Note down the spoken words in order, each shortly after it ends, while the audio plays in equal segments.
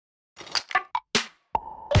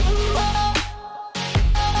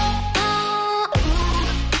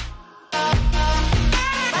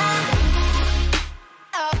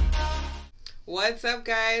What's up,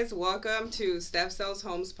 guys? Welcome to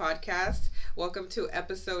StephSellsHomes podcast. Welcome to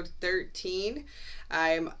episode 13.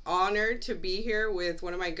 I'm honored to be here with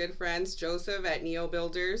one of my good friends, Joseph at Neo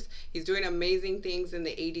Builders. He's doing amazing things in the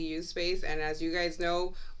ADU space, and as you guys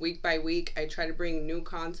know, week by week, I try to bring new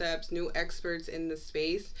concepts, new experts in the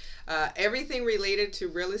space. Everything related to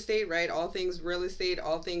real estate, right? All things real estate,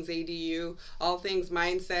 all things ADU, all things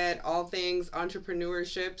mindset, all things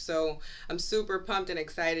entrepreneurship. So I'm super pumped and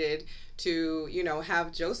excited to,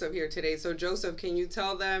 have Joseph here today. So Joseph, can you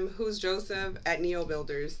tell them who's Joseph at Neo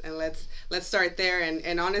Builders? And let's start there.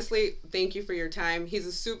 And honestly, thank you for your time. He's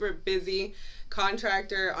a super busy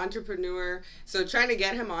contractor, entrepreneur. So trying to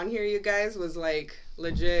get him on here, you guys, was like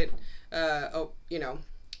legit, a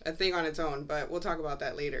thing on its own, but we'll talk about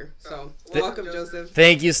that later. So welcome, Joseph.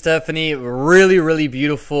 Thank you, Stephanie. Really, really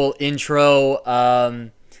beautiful intro.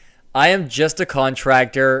 I am just a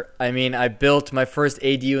contractor. I mean, I built my first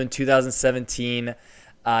ADU in 2017.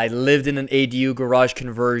 I lived in an ADU garage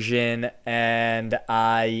conversion, and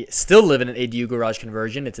I still live in an ADU garage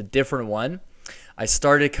conversion. It's a different one. I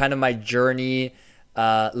started kind of my journey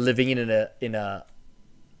living in a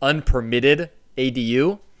unpermitted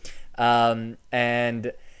ADU,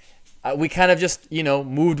 and we kind of just,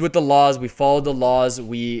 moved with the laws. We followed the laws.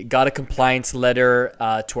 We got a compliance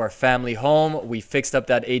letter to our family home. We fixed up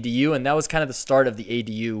that ADU, and that was kind of the start of the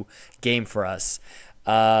ADU game for us.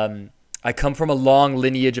 I come from a long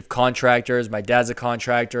lineage of contractors. My dad's a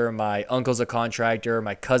contractor. My uncle's a contractor.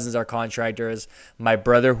 My cousins are contractors. My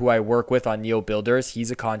brother, who I work with on Neo Builders,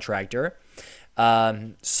 he's a contractor.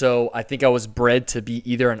 So I think I was bred to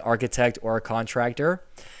be either an architect or a contractor.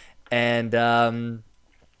 And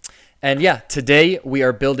yeah, today we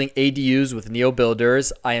are building ADUs with Neo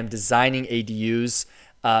Builders. I am designing ADUs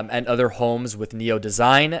and other homes with Neo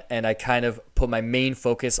Design, and I kind of put my main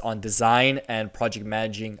focus on design and project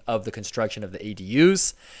managing of the construction of the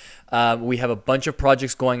ADUs. We have a bunch of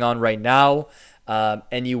projects going on right now,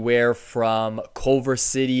 anywhere from Culver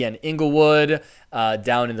City and Inglewood,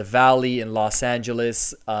 down in the Valley in Los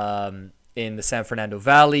Angeles, in the San Fernando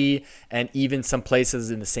Valley, and even some places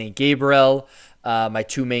in the St. Gabriel. My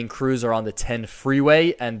two main crews are on the 10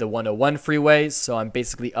 freeway and the 101 freeway, so I'm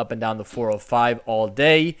basically up and down the 405 all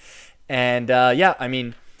day. And yeah, I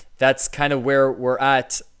mean, that's kind of where we're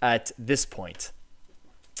at this point.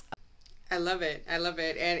 I love it.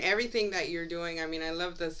 And everything that you're doing. I mean, I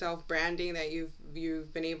love the self-branding that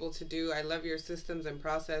you've been able to do. I love your systems and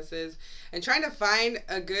processes, and trying to find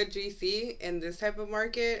a good GC in this type of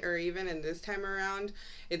market, or even in this time around,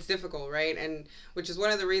 it's difficult, right? And which is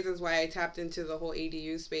one of the reasons why I tapped into the whole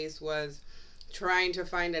ADU space, was trying to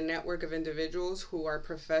find a network of individuals who are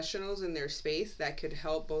professionals in their space that could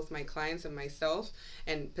help both my clients and myself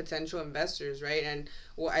and potential investors, right? And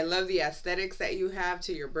well, I love the aesthetics that you have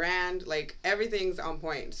to your brand. Like, everything's on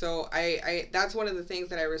point. So I that's one of the things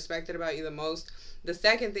that I respected about you the most. The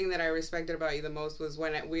second thing that I respected about you the most was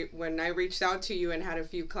when I reached out to you and had a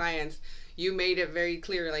few clients, you made it very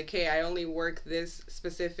clear, like, hey, I only work this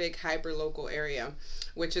specific hyper-local area,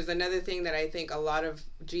 which is another thing that I think a lot of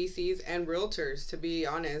GCs and realtors, to be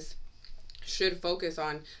honest, should focus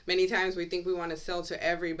on. Many times we think we want to sell to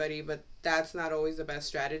everybody, but that's not always the best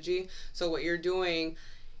strategy. So what you're doing,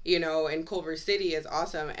 in Culver City is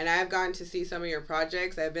awesome. And I've gotten to see some of your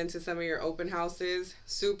projects. I've been to some of your open houses.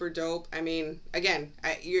 Super dope. I mean, again,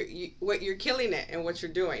 you're killing it in what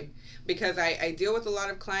you're doing, because I deal with a lot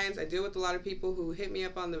of clients. I deal with a lot of people who hit me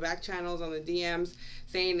up on the back channels, on the DMs,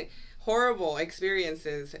 saying horrible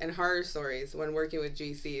experiences and horror stories when working with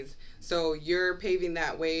GCs. So you're paving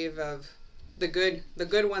that wave of the good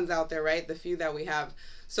ones out there, right? The few that we have.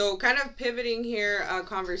 So kind of pivoting here,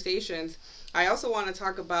 conversations, I also want to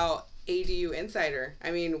talk about ADUINSIDER.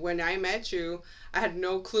 I mean, when I met you, I had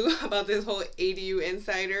no clue about this whole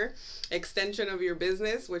ADUINSIDER extension of your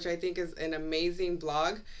business, which I think is an amazing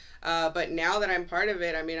blog. But now that I'm part of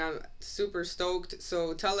it, I mean, I'm super stoked.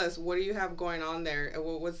 So tell us, what do you have going on there?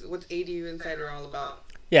 What's ADUINSIDER all about?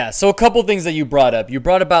 Yeah, so a couple things that you brought up. You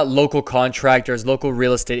brought about local contractors, local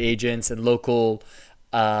real estate agents, and local,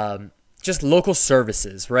 just local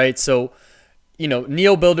services, right? So,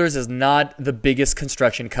 Neo Builders is not the biggest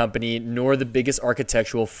construction company, nor the biggest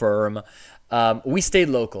architectural firm. We stay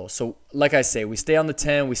local. So like I say, we stay on the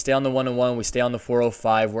 10, we stay on the 101, we stay on the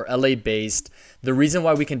 405. We're LA based. The reason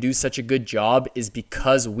why we can do such a good job is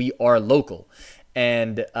because we are local.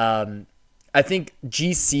 And I think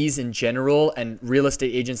GCs in general and real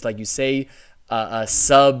estate agents, like you say,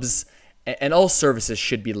 subs and all services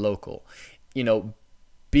should be local.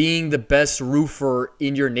 being the best roofer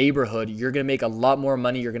in your neighborhood, you're going to make a lot more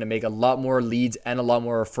money. You're going to make a lot more leads and a lot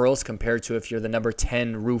more referrals compared to if you're the number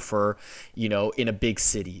 10 roofer, in a big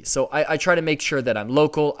city. So I try to make sure that I'm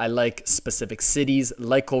local. I like specific cities,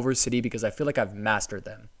 like Culver City, because I feel like I've mastered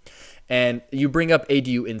them. And you bring up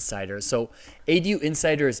ADU Insider. So ADU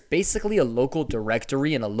Insider is basically a local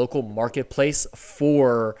directory and a local marketplace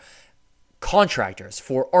for contractors,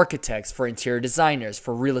 for architects, for interior designers,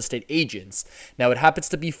 for real estate agents. Now, it happens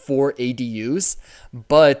to be for ADUs,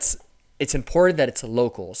 but it's important that it's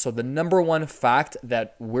local. So the number one fact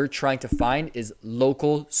that we're trying to find is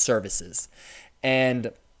local services.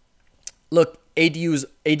 And look,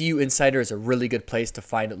 ADU Insider is a really good place to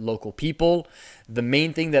find local people. The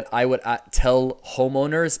main thing that I would tell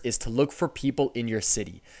homeowners is to look for people in your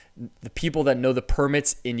city, the people that know the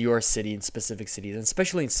permits in your city, in specific cities, and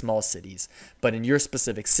especially in small cities. But in your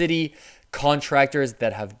specific city, contractors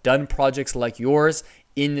that have done projects like yours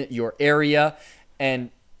in your area.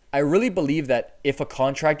 And I really believe that if a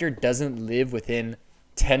contractor doesn't live within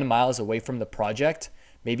 10 miles away from the project,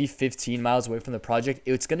 maybe 15 miles away from the project,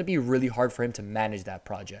 it's going to be really hard for him to manage that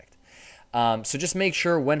project. So just make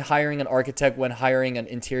sure when hiring an architect, when hiring an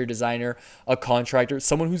interior designer, a contractor,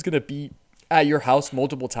 someone who's going to be at your house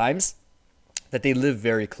multiple times, that they live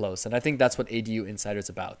very close. And I think that's what ADU Insider is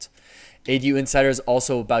about. ADU Insider is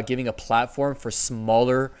also about giving a platform for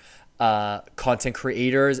smaller content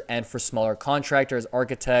creators and for smaller contractors,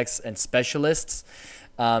 architects, and specialists.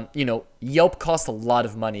 Yelp costs a lot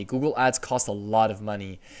of money. Google Ads cost a lot of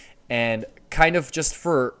money. And kind of just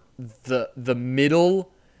for the middle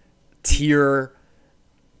tier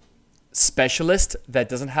specialist that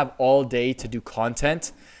doesn't have all day to do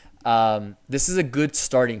content, this is a good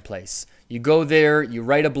starting place. You go there, you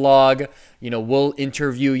write a blog, we'll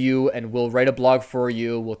interview you and we'll write a blog for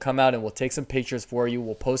you. We'll come out and we'll take some pictures for you.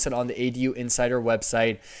 We'll post it on the ADU Insider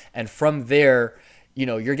website. And from there,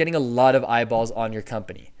 you're getting a lot of eyeballs on your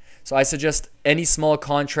company. So I suggest any small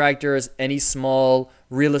contractors, any small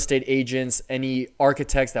real estate agents, any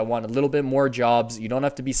architects that want a little bit more jobs. You don't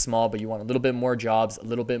have to be small, but you want a little bit more jobs, a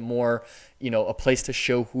little bit more, a place to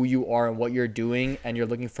show who you are and what you're doing, and you're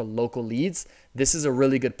looking for local leads. This is a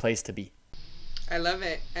really good place to be. I love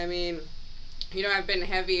it. I mean, I've been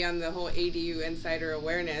heavy on the whole ADU Insider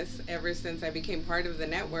awareness ever since I became part of the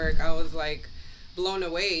network. I was like blown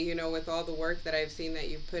away, with all the work that I've seen that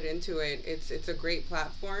you've put into it. It's a great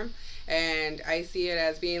platform, and I see it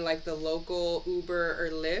as being like the local Uber or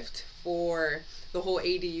Lyft for the whole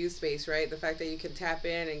ADU space, right? The fact that you can tap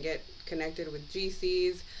in and get connected with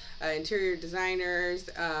GCs, interior designers,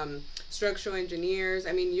 structural engineers.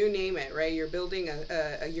 I mean, you name it, right? You're building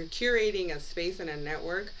you're curating a space and a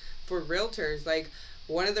network for realtors. Like,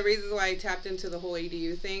 one of the reasons why I tapped into the whole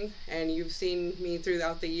ADU thing, and you've seen me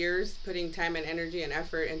throughout the years putting time and energy and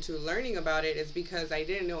effort into learning about it, is because I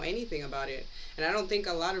didn't know anything about it. And I don't think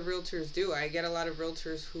a lot of realtors do. I get a lot of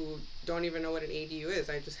realtors who don't even know what an ADU is.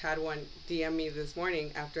 I just had one DM me this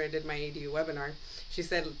morning after I did my ADU webinar. She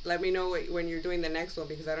said, let me know when you're doing the next one,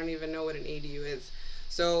 because I don't even know what an ADU is.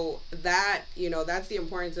 So that, that's the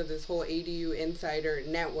importance of this whole ADU Insider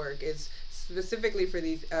network, is specifically for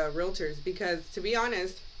these realtors. Because to be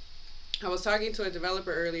honest, I was talking to a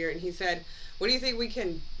developer earlier, and he said, what do you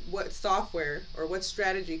think what software or what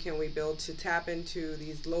strategy can we build to tap into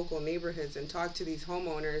these local neighborhoods and talk to these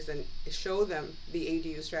homeowners and show them the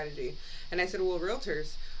ADU strategy? And I said, well,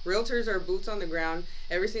 realtors are boots on the ground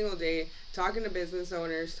every single day, talking to business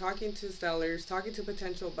owners, talking to sellers, talking to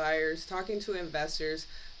potential buyers, talking to investors,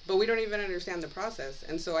 but we don't even understand the process.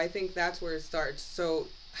 And so I think that's where it starts. So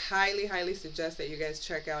highly suggest that you guys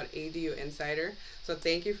check out ADU Insider. So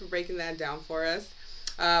thank you for breaking that down for us.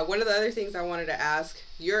 One of the other things I wanted to ask,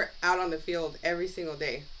 you're out on the field every single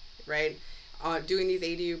day, right? Doing these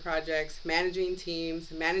ADU projects, managing teams,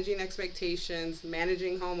 managing expectations,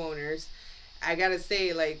 managing homeowners. I gotta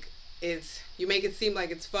say, like, you make it seem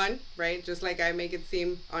like it's fun, right? Just like I make it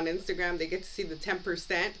seem on Instagram, they get to see the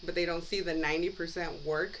 10%, but they don't see the 90%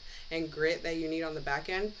 work and grit that you need on the back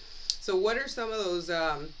end. So what are some of those,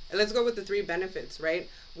 let's go with the 3 benefits, right?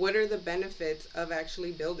 What are the benefits of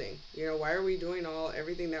actually building? Why are we doing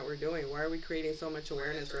everything that we're doing? Why are we creating so much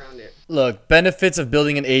awareness around it? Look, benefits of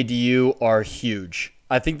building an ADU are huge.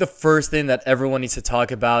 I think the first thing that everyone needs to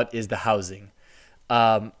talk about is the housing.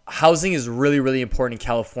 Housing is really important in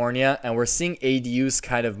California, and we're seeing ADUs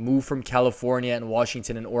kind of move from California and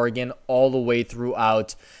Washington and Oregon all the way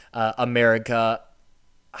throughout America.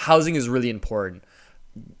 Housing is really important.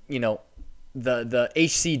 The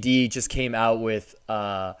HCD just came out with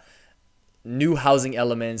new housing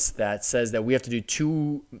elements that says that we have to do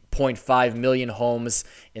 2.5 million homes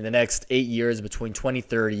in the next 8 years between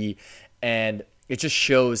 2030, and it just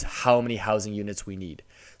shows how many housing units we need.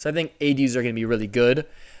 So I think ADUs are going to be really good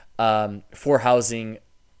for housing,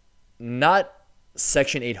 not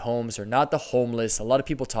Section 8 homes or not the homeless. A lot of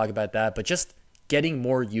people talk about that, but just getting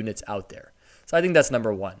more units out there. So I think that's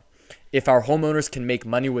number one. If our homeowners can make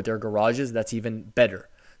money with their garages, that's even better.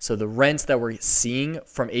 So the rents that we're seeing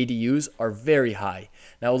from ADUs are very high.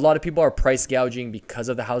 Now, a lot of people are price gouging because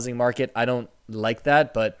of the housing market. I don't like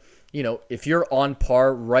that, but if you're on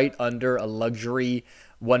par right under a luxury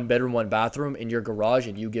 1 bedroom, 1 bathroom in your garage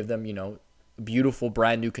and you give them, beautiful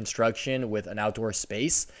brand new construction with an outdoor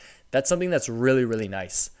space, that's something that's really, really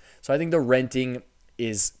nice. So I think the renting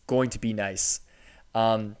is going to be nice.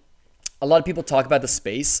 A lot of people talk about the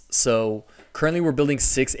space. So currently we're building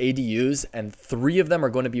 6 ADUs and 3 of them are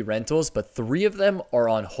going to be rentals, but 3 of them are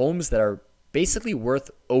on homes that are basically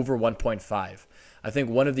worth over 1.5. I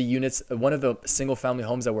think one of the single family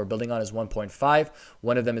homes that we're building on is 1.5.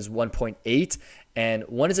 One of them is 1.8, and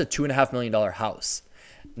one is a $2.5 million house.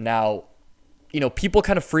 Now, people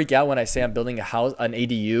kind of freak out when I say I'm building an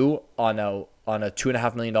ADU on a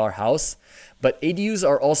 $2.5 million house, but ADUs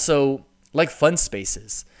are also like fun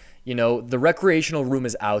spaces. The recreational room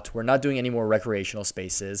is out. We're not doing any more recreational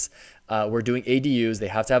spaces. We're doing ADUs. They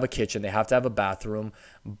have to have a kitchen. They have to have a bathroom,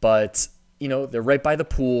 but they're right by the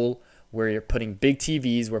pool. We're putting big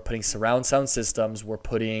TVs. We're putting surround sound systems. We're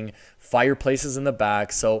putting fireplaces in the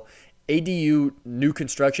back. So ADU new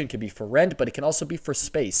construction can be for rent, but it can also be for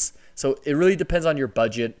space. So it really depends on your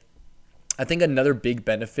budget. I think another big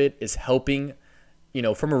benefit is helping,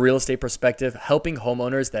 from a real estate perspective, helping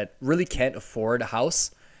homeowners that really can't afford a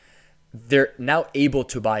house. They're now able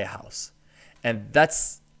to buy a house. And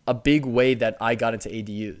that's a big way that I got into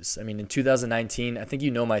ADUs. I mean, in 2019, I think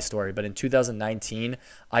my story, but in 2019,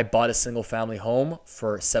 I bought a single family home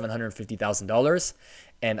for $750,000,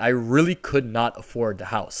 and I really could not afford the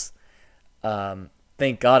house.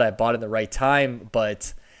 Thank God I bought it at the right time,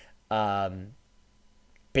 but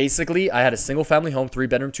basically I had a single family home, 3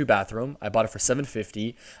 bedroom, 2 bathroom. I bought it for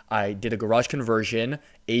 $750,000. I did a garage conversion,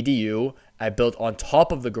 ADU. I built on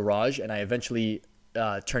top of the garage, and I eventually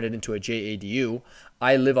turned it into a JADU.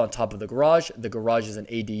 I live on top of the garage. The garage is an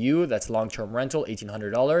ADU. That's long-term rental,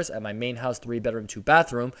 $1,800. And my main house, 3 bedroom, 2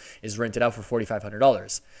 bathroom, is rented out for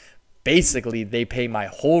 $4,500. Basically, they pay my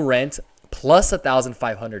whole rent plus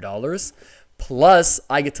 $1,500, plus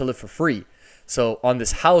I get to live for free. So on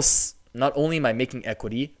this house, not only am I making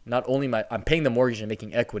equity, I'm paying the mortgage and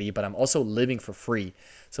making equity, but I'm also living for free.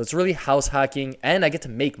 So it's really house hacking, and I get to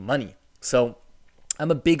make money. So I'm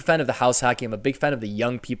a big fan of the house hacking. I'm a big fan of the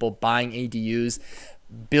young people buying ADUs,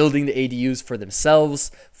 building the ADUs for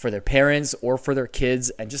themselves, for their parents, or for their kids,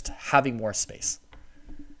 and just having more space.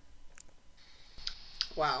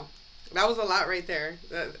 Wow. That was a lot right there.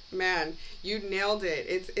 Man, you nailed it.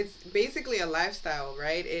 It's basically a lifestyle,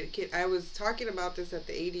 right? I was talking about this at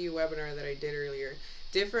the ADU webinar that I did earlier.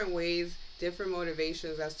 Different ways, different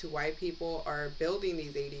motivations as to why people are building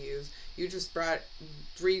these ADUs. You just brought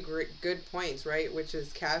 3 good points, right? Which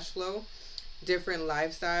is cash flow, different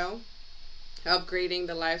lifestyle, upgrading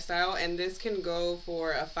the lifestyle, and this can go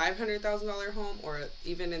for a $500,000 home or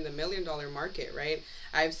even in the $1 million market, right?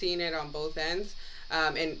 I've seen it on both ends.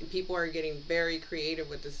 And people are getting very creative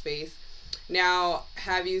with the space. Now,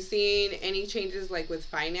 have you seen any changes like with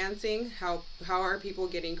financing? How are people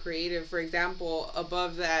getting creative? For example,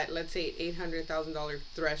 above that, let's say $800,000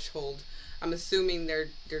 threshold, I'm assuming they're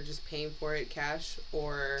just paying for it cash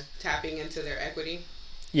or tapping into their equity.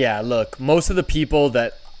 Yeah, look, most of the people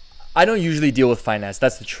that I don't usually deal with finance.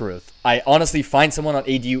 That's the truth. I honestly find someone on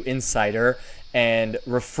ADUINSIDER and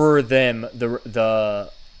refer them the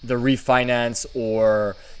refinance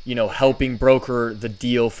or helping broker the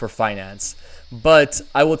deal for finance. But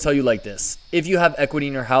I will tell you like this: if you have equity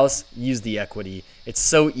in your house, use the equity. It's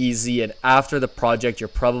so easy, and after the project you're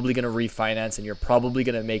probably going to refinance and you're probably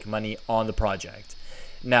going to make money on the project.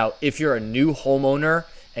 Now, if you're a new homeowner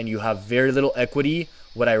and you have very little equity,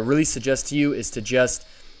 what I really suggest to you is to just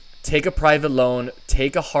take a private loan,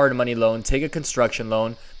 take a hard money loan, take a construction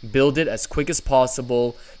loan, build it as quick as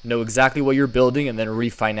possible, know exactly what you're building, and then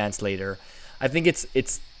refinance later. I think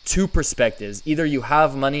it's 2 perspectives. Either you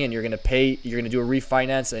have money and you're going to do a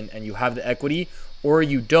refinance and you have the equity, or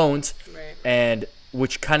you don't, right. And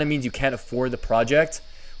which kind of means you can't afford the project,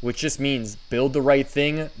 which just means build the right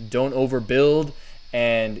thing, don't overbuild,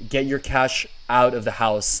 and get your cash out of the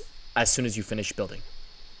house as soon as you finish building.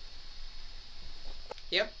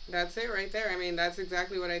 Yep, that's it right there. I mean, that's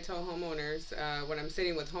exactly what I tell homeowners when I'm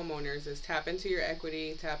sitting with homeowners is tap into your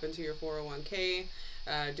equity, tap into your 401k,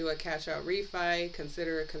 do a cash out refi,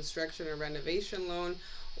 consider a construction or renovation loan,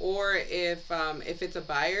 or if it's a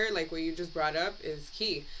buyer, like what you just brought up, is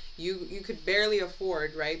key. You could barely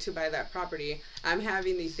afford, right, to buy that property. I'm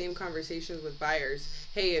having these same conversations with buyers.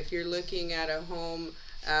 Hey, if you're looking at a home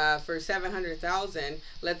for 700,000,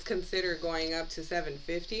 let's consider going up to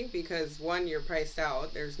 750 because one, you're priced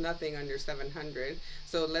out. There's nothing under 700.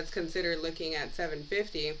 So let's consider looking at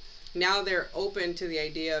 750. Now they're open to the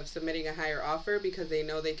idea of submitting a higher offer because they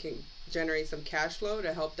know they can generate some cash flow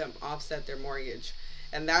to help them offset their mortgage.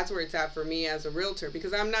 And that's where it's at for me as a realtor,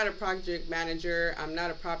 because I'm not a project manager. I'm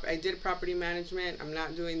not I did property management. I'm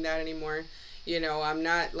not doing that anymore. I'm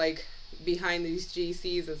not like behind these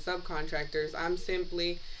GCs and subcontractors. I'm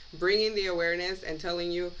simply bringing the awareness and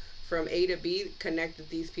telling you from A to B, connect with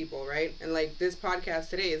these people, right? And like this podcast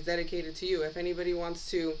today is dedicated to you. If anybody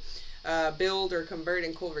wants to build or convert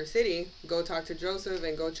in Culver City, go talk to Joseph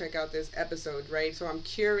and go check out this episode, right? So I'm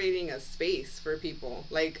curating a space for people,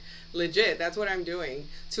 like legit. That's what I'm doing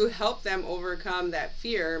to help them overcome that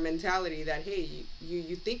fear mentality that, hey,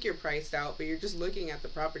 you think you're priced out, but you're just looking at the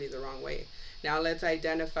property the wrong way. Now let's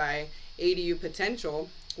identify ADU potential,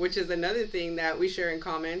 which is another thing that we share in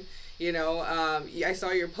common. I saw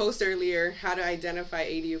your post earlier, how to identify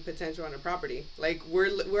ADU potential on a property. Like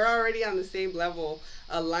we're already on the same level,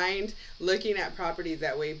 aligned, looking at properties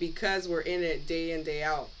that way because we're in it day in, day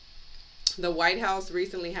out. The White House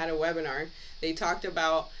recently had a webinar. They talked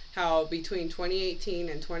about how between 2018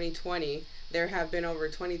 and 2020, there have been over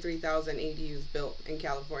 23,000 ADUs built in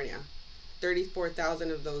California.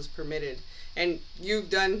 34,000 of those permitted. And you've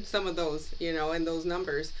done some of those, in those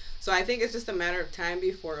numbers. So I think it's just a matter of time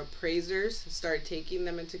before appraisers start taking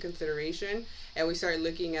them into consideration and we start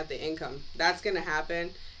looking at the income. That's going to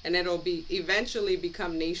happen, and it'll be eventually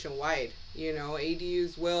become nationwide.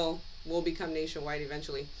 ADUs will become nationwide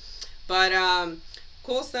eventually. But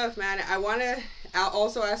cool stuff, man. I'll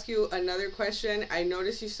also ask you another question. I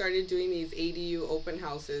noticed you started doing these ADU open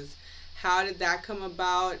houses. How did that come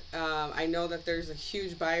about? I know that there's a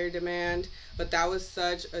huge buyer demand, but that was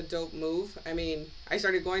such a dope move. I mean, I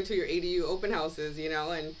started going to your ADU open houses,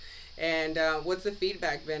 and what's the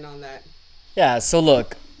feedback been on that? Yeah, so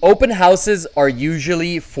look, open houses are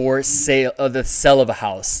usually for the sale of a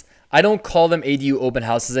house. I don't call them ADU open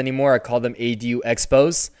houses anymore. I call them ADU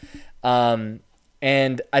expos.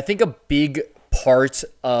 And I think a big part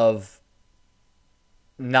of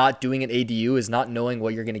not doing an ADU is not knowing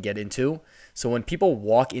what you're going to get into. So when people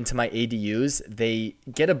walk into my ADUs, they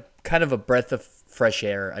get a kind of a breath of fresh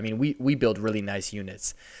air. I mean, we build really nice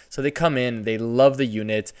units. So they come in, they love the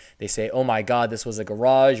unit. They say, oh my God, this was a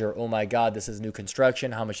garage, or oh my God, this is new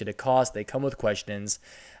construction. How much did it cost? They come with questions.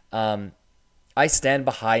 I stand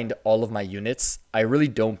behind all of my units. I really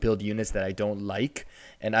don't build units that I don't like.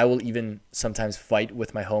 And I will even sometimes fight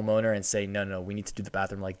with my homeowner and say, no, we need to do the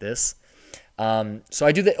bathroom like this. So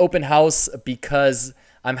I do the open house because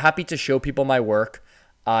I'm happy to show people my work.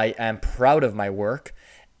 I am proud of my work.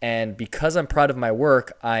 And because I'm proud of my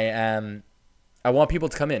work, I want people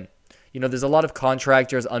to come in. There's a lot of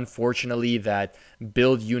contractors, unfortunately, that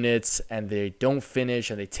build units and they don't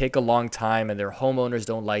finish and they take a long time and their homeowners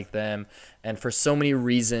don't like them. And for so many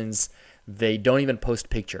reasons, they don't even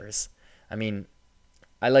post pictures. I mean,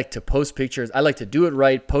 I like to post pictures. I like to do it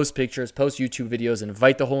right, post pictures, post YouTube videos,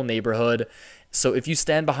 invite the whole neighborhood. So if you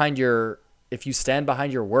stand behind your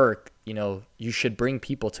work, you should bring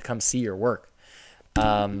people to come see your work.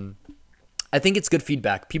 I think it's good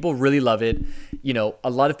feedback. People really love it. A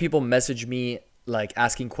lot of people message me like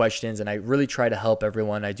asking questions, and I really try to help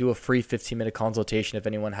everyone. I do a free 15-minute consultation if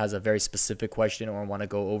anyone has a very specific question or want to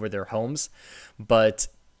go over their homes. But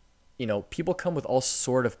people come with all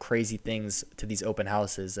sort of crazy things to these open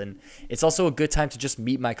houses. And it's also a good time to just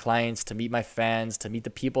meet my clients, to meet my fans, to meet the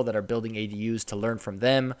people that are building ADUs, to learn from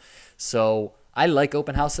them. So I like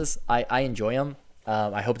open houses. I enjoy them.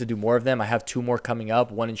 I hope to do more of them. I have 2 more coming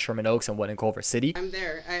up, one in Sherman Oaks and one in Culver City. I'm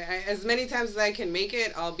there. I as many times as I can make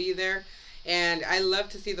it, I'll be there. And I love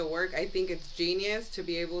to see the work. I think it's genius to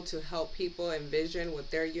be able to help people envision what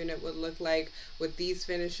their unit would look like, what these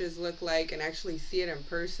finishes look like, and actually see it in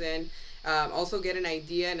person. Also get an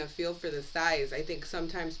idea and a feel for the size. I think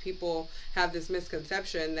sometimes people have this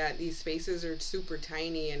misconception that these spaces are super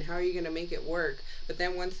tiny and how are you going to make it work? But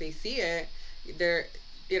then once they see it,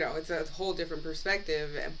 it's a whole different perspective.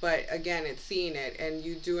 But again, it's seeing it, and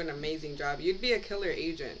you do an amazing job. You'd be a killer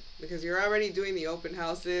agent because you're already doing the open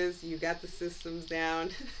houses. You got the systems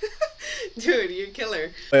down. Dude, you're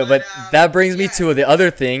killer. But that brings me yeah. to the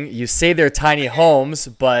other thing. You say they're tiny homes,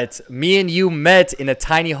 but me and you met in a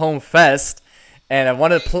tiny home fest, and I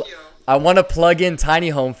want to plug in Tiny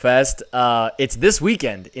Home Fest. It's this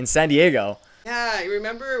weekend in San Diego. Yeah,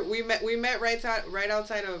 remember we met right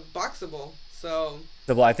outside of Boxable. So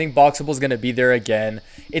I think Boxable is going to be there again.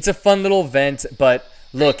 It's a fun little event, but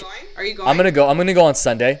look, are you going? I'm going to go on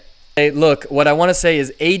Sunday. Hey, look, what I want to say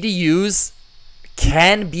is ADUs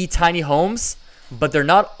can be tiny homes, but they're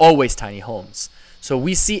not always tiny homes. So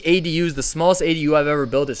we see ADUs, the smallest ADU I've ever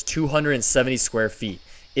built is 270 square feet.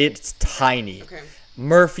 It's tiny. Okay.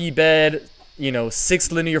 Murphy bed,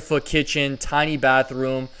 6 linear foot kitchen, tiny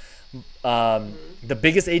bathroom. The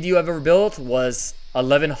biggest ADU I've ever built was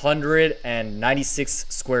 1,196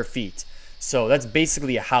 square feet. So that's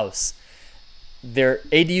basically a house. Their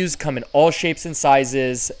ADUs come in all shapes and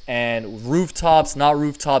sizes, and rooftops, not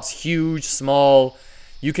rooftops, huge, small.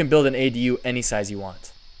 You can build an ADU any size you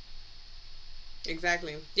want.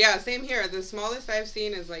 Exactly. Yeah, same here. The smallest I've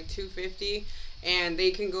seen is like 250, and they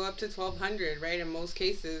can go up to 1,200, right, in most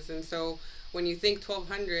cases. And so when you think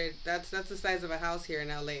 1,200, that's the size of a house here in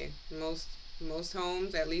LA. Most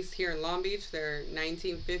homes, at least here in Long Beach, they're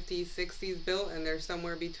 1950s, 60s built, and they're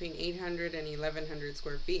somewhere between 800 and 1,100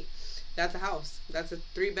 square feet. That's a house. That's a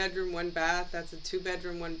 3-bedroom, 1 bath. That's a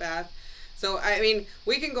 2-bedroom, 1 bath. So, I mean,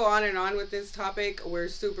 we can go on and on with this topic. We're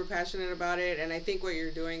super passionate about it, and I think what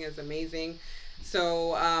you're doing is amazing.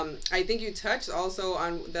 So, I think you touched also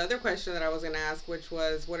on the other question that I was going to ask, which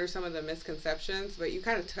was, what are some of the misconceptions? But you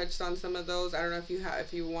kind of touched on some of those. I don't know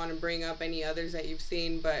if you want to bring up any others that you've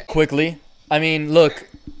seen, but quickly. I mean, look,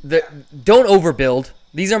 don't overbuild.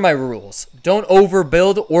 These are my rules. Don't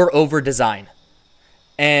overbuild or overdesign.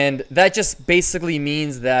 And that just basically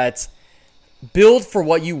means that build for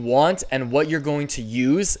what you want and what you're going to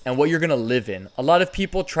use and what you're going to live in. A lot of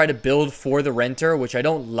people try to build for the renter, which I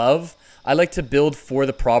don't love. I like to build for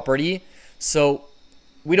the property. So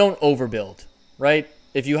we don't overbuild, right?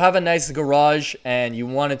 If you have a nice garage and you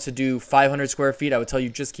wanted to do 500 square feet, I would tell you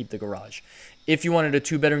just keep the garage. If you wanted a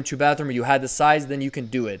 2-bedroom, 2-bathroom, or you had the size, then you can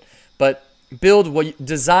do it. But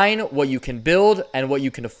design what you can build and what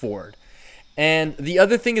you can afford. And the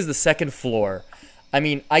other thing is the second floor. I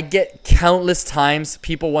mean, I get countless times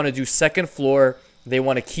people want to do second floor. They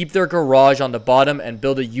want to keep their garage on the bottom and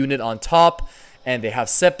build a unit on top. And they have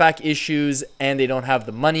setback issues and they don't have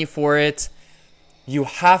the money for it. You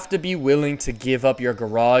have to be willing to give up your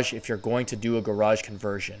garage if you're going to do a garage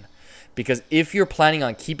conversion. Because if you're planning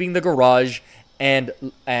on keeping the garage and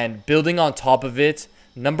building on top of it,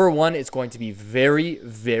 number one, it's going to be very,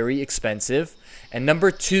 very expensive. And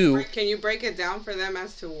number two... Can you break it down for them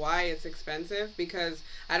as to why it's expensive? Because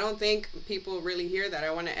I don't think people really hear that.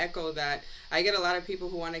 I want to echo that. I get a lot of people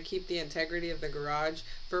who want to keep the integrity of the garage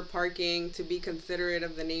for parking, to be considerate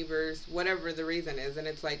of the neighbors, whatever the reason is. And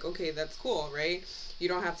it's like, okay, that's cool, right? You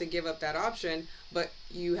don't have to give up that option, but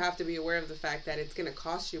you have to be aware of the fact that it's going to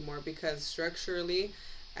cost you more because structurally,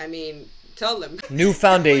 I mean, tell them. New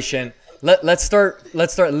foundation. Let's start.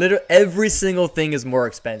 Literally, every single thing is more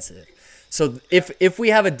expensive. So if we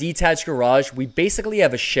have a detached garage, we basically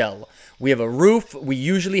have a shell. We have a roof, we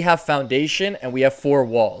usually have foundation, and we have 4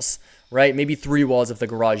 walls, right? Maybe 3 walls of the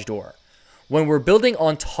garage door. When we're building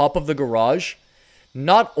on top of the garage,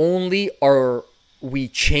 not only are we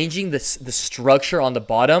changing the structure on the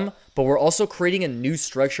bottom, but we're also creating a new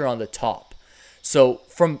structure on the top. So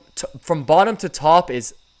from bottom to top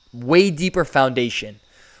is way deeper foundation.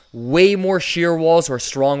 Way more shear walls or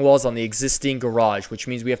strong walls on the existing garage, which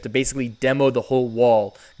means we have to basically demo the whole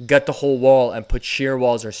wall, gut the whole wall, and put shear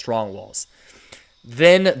walls or strong walls.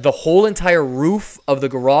 Then the whole entire roof of the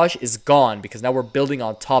garage is gone because now we're building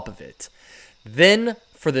on top of it. Then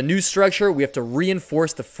for the new structure, we have to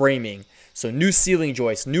reinforce the framing. So new ceiling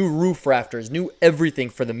joists, new roof rafters, new everything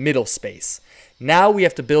for the middle space. Now we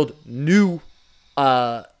have to build new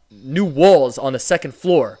walls on the second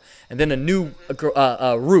floor. And then a new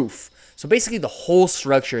roof. So basically the whole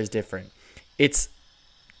structure is different. It's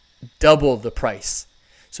double the price.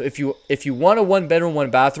 So if you want a 1-bedroom,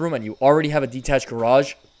 1-bathroom and you already have a detached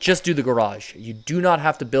garage, just do the garage. You do not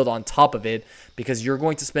have to build on top of it because you're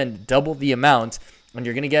going to spend double the amount and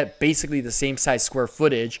you're going to get basically the same size square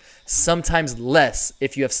footage, sometimes less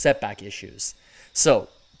if you have setback issues. So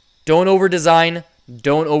don't over-design,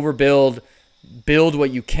 don't overbuild, build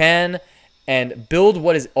what you can, and build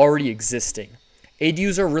what is already existing.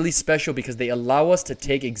 ADUs are really special because they allow us to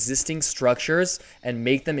take existing structures and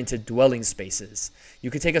make them into dwelling spaces.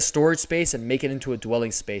 You can take a storage space and make it into a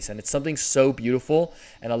dwelling space, and it's something so beautiful.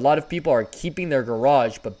 And a lot of people are keeping their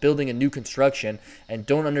garage but building a new construction and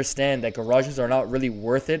don't understand that garages are not really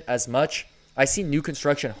worth it as much. I see new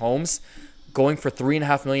construction homes going for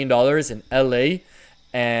 $3.5 million in LA,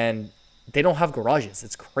 and they don't have garages.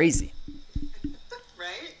 It's crazy.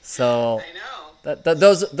 Right? So I know.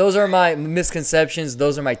 those are my misconceptions.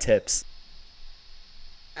 Those are my tips.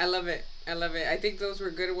 I love it. I love it. I think those were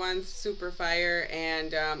good ones, super fire,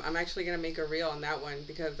 and I'm actually gonna make a reel on that one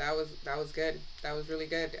because that was good. That was really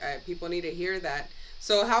good. People need to hear that.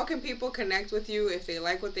 So how can people connect with you if they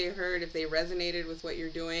like what they heard, if they resonated with what you're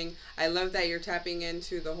doing? I love that you're tapping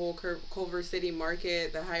into the whole Culver City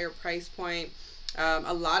market, the higher price point.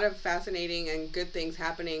 A lot of fascinating and good things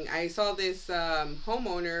happening. I saw this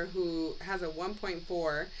homeowner who has a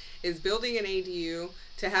 1.4 is building an ADU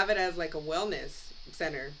to have it as like a wellness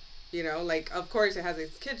center. You know, like of course it has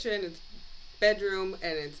its kitchen, its bedroom,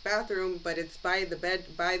 and its bathroom, but it's by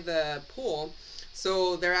the pool.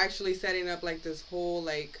 So they're actually setting up like this whole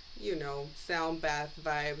like, you know, sound bath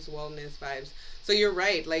vibes, wellness vibes. So you're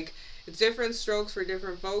right, like it's different strokes for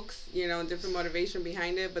different folks, you know, different motivation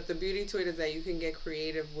behind it. But the beauty to it is that you can get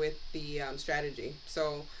creative with the strategy.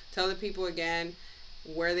 So tell the people again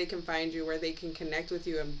where they can find you, where they can connect with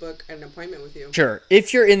you and book an appointment with you. Sure.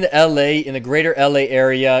 If you're in the LA, in the greater LA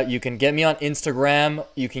area, you can get me on Instagram.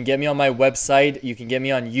 You can get me on my website. You can get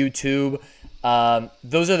me on YouTube.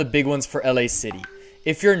 Those are the big ones for LA City.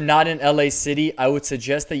 If you're not in LA City, I would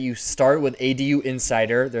suggest that you start with ADU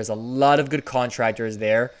Insider. There's a lot of good contractors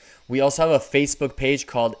there. We also have a Facebook page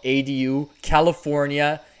called ADU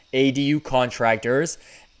California ADU Contractors.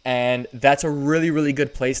 And that's a really, really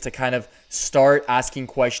good place to kind of start asking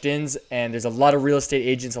questions. And there's a lot of real estate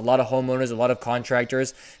agents, a lot of homeowners, a lot of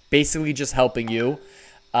contractors basically just helping you.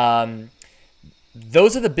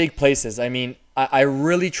 Those are the big places. I mean, I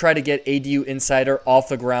really try to get ADU Insider off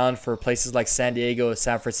the ground for places like San Diego,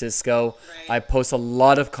 San Francisco. Right. I post a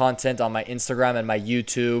lot of content on my Instagram and my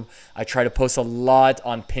YouTube. I try to post a lot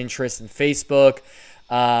on Pinterest and Facebook.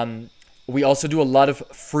 We also do a lot of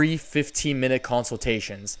free 15-minute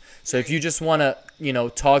consultations. So if you just want to, you know,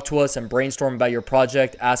 talk to us and brainstorm about your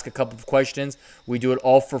project, ask a couple of questions, we do it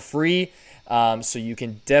all for free. So you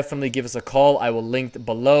can definitely give us a call. I will link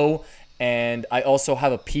below. And I also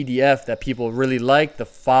have a PDF that people really like, the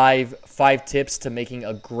five tips to making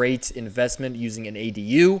a great investment using an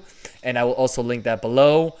ADU. And I will also link that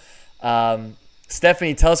below.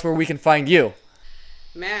 Stephanie, tell us where we can find you.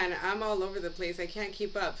 Man, I'm all over the place. I can't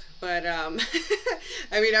keep up. But I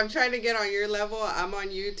mean, I'm trying to get on your level. I'm on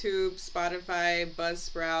YouTube, Spotify,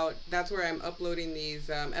 Buzzsprout. That's where I'm uploading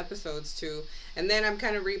these episodes to. And then I'm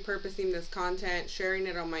kind of repurposing this content, sharing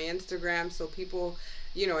it on my Instagram so people,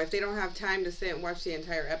 you know, if they don't have time to sit and watch the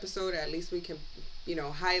entire episode, at least we can, you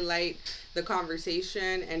know, highlight the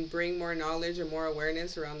conversation and bring more knowledge and more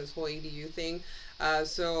awareness around this whole ADU thing.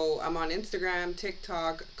 So I'm on Instagram,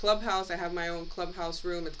 TikTok, Clubhouse. I have my own Clubhouse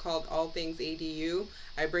room. It's called All Things ADU.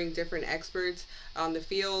 I bring different experts on the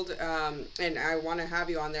field, and I want to have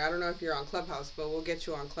you on there. I don't know if you're on Clubhouse, but we'll get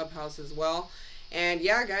you on Clubhouse as well. And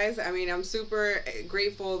yeah, guys, I mean, I'm super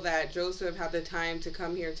grateful that Joseph had the time to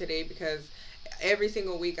come here today because every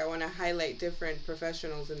single week I want to highlight different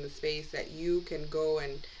professionals in the space that you can go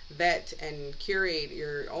and vet and curate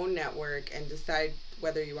your own network and decide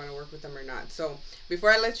whether you want to work with them or not. So before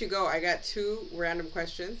I let you go, I got 2 random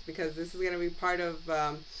questions because this is going to be part of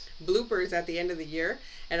bloopers at the end of the year,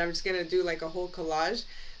 and I'm just going to do like a whole collage.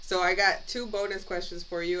 So I got 2 bonus questions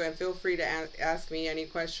for you, and feel free to ask me any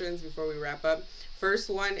questions before we wrap up. First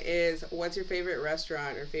one is, what's your favorite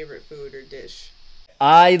restaurant or favorite food or dish?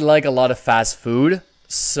 I like a lot of fast food,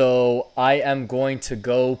 so I am going to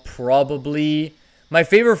go probably my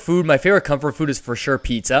favorite comfort food is for sure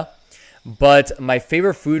pizza, but my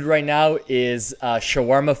favorite food right now is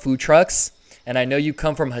shawarma food trucks. And I know you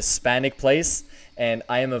come from a Hispanic place, and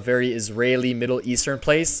I am a very Israeli Middle Eastern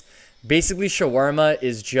place. Basically, shawarma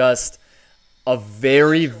is just a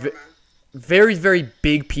very, very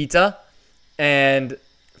big pizza, and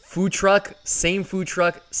food truck, same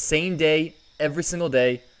day, every single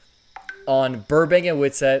day on Burbank and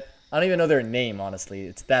Whitsett. I don't even know their name, honestly.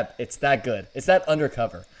 It's that good. It's that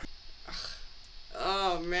undercover.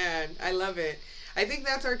 Oh man, I love it. I think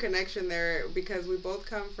that's our connection there because we both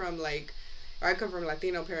come from like, I come from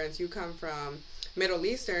Latino parents, you come from Middle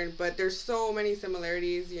Eastern, but there's so many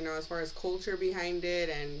similarities, you know, as far as culture behind it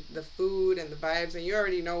and the food and the vibes, and you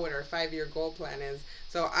already know what our 5-year goal plan is.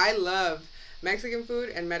 So I love Mexican food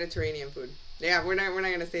and Mediterranean food. Yeah, we're not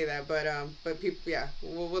gonna say that, but people, yeah,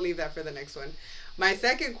 we'll leave that for the next one. My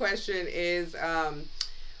second question is,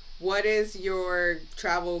 what is your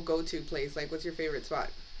travel go to place? Like, what's your favorite spot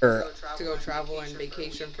Sure. to go travel and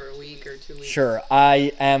vacation for a week or 2 weeks? Sure.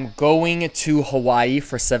 I am going to Hawaii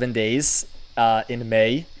for 7 days in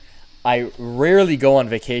May. I rarely go on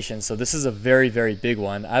vacation, so this is a very, very big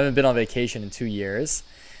one. I haven't been on vacation in 2 years.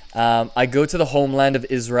 I go to the homeland of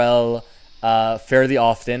Israel fairly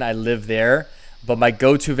often. I live there. But my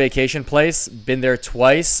go-to vacation place, been there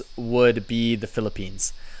twice, would be the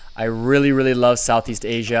Philippines. I really, really love Southeast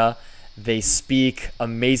Asia. They speak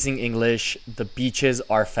amazing English. The beaches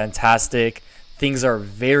are fantastic. Things are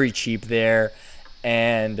very cheap there.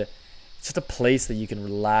 And it's just a place that you can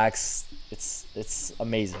relax. It's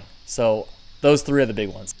amazing. So those three are the big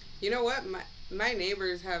ones. You know what? My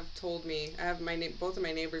neighbors have told me. I have both of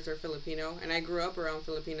my neighbors are Filipino, and I grew up around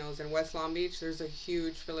Filipinos in West Long Beach. There's a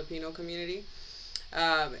huge Filipino community,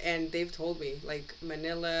 and they've told me like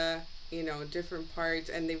Manila, different parts,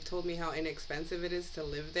 and they've told me how inexpensive it is to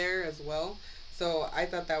live there as well. So I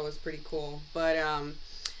thought that was pretty cool. But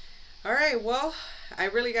all right, well, I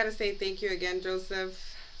really got to say thank you again,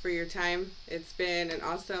 Joseph, for your time. It's been an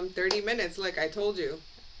awesome 30 minutes. Look, I told you,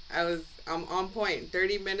 I'm on point.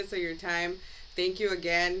 30 minutes of your time. Thank you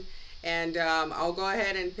again. And I'll go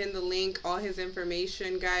ahead and pin the link, all his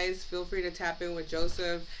information, guys. Feel free to tap in with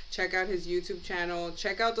Joseph. Check out his YouTube channel.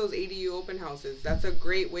 Check out those ADU open houses. That's a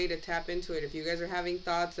great way to tap into it. If you guys are having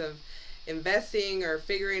thoughts of investing or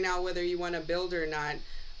figuring out whether you want to build or not,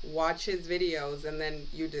 watch his videos and then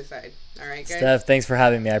you decide. All right, guys? Steph, thanks for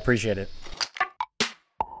having me. I appreciate it.